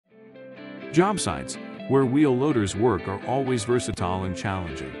Job sites where wheel loaders work are always versatile and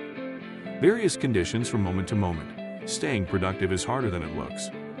challenging. Various conditions from moment to moment. Staying productive is harder than it looks.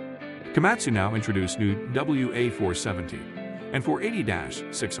 Komatsu now introduced new WA470 and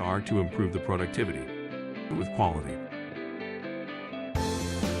 480-6R to improve the productivity with quality.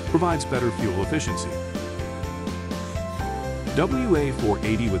 Provides better fuel efficiency.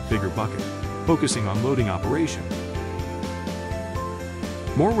 WA480 with bigger bucket, focusing on loading operation.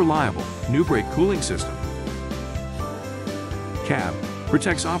 More reliable, new brake cooling system. Cab,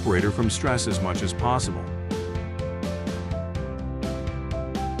 protects operator from stress as much as possible.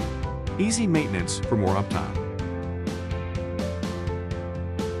 Easy maintenance for more uptime.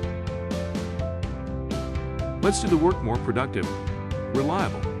 Let's do the work more productive,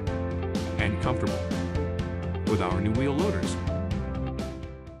 reliable, and comfortable with our new wheel loaders.